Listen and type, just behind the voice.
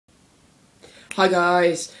Hi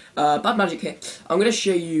guys, Bad Magic here. I'm going to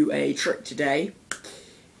show you a trick today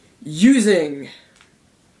using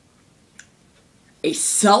a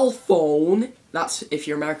cell phone, that's if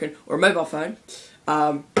you're American, or a mobile phone,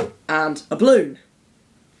 and a balloon.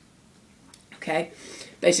 Okay,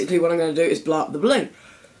 basically what I'm going to do is blow up the balloon.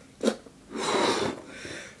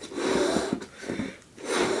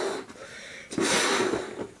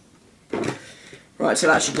 Right, so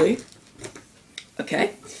that should do.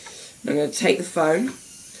 Okay, I'm going to take the phone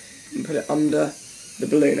and put it under the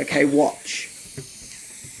balloon. Okay, watch.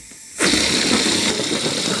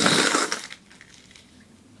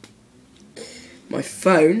 My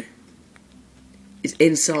phone is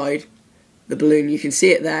inside the balloon. You can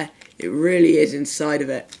see it there. It really is inside of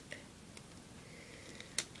it.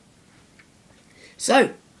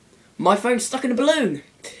 So, my phone's stuck in a balloon.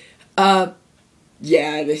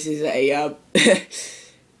 Yeah, this is a,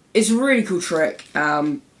 it's a really cool trick.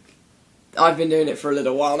 I've been doing it for a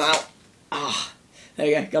little while now. There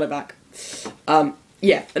you go, got it back.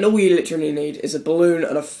 Yeah, and all you literally need is a balloon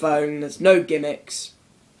and a phone. There's no gimmicks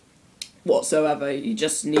whatsoever. You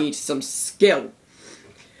just need some skill.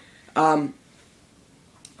 Okay,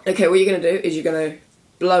 what you're going to do is you're going to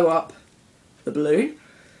blow up the balloon.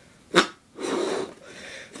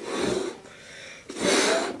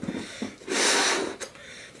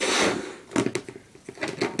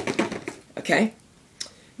 Okay,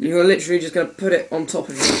 you're literally just going to put it on top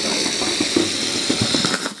of your phone.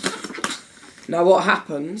 Now what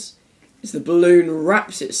happens is the balloon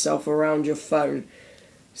wraps itself around your phone.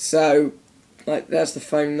 So, like, there's the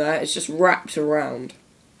phone there. It's just wrapped around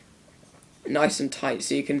nice and tight,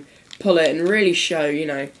 so you can pull it and really show, you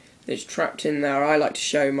know, that it's trapped in there. I like to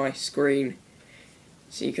show my screen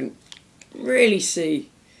so you can really see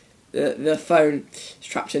the phone is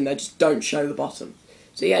trapped in there. Just don't show the bottom.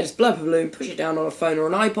 So yeah, just blow up a balloon, push it down on a phone or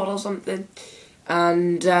an iPod or something,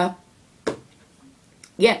 and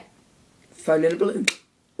yeah, phone in a balloon.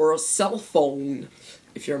 Or a cell phone,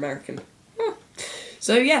 if you're American.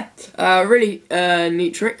 So yeah, really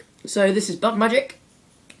neat trick. So this is Bad Magic,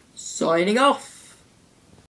 signing off.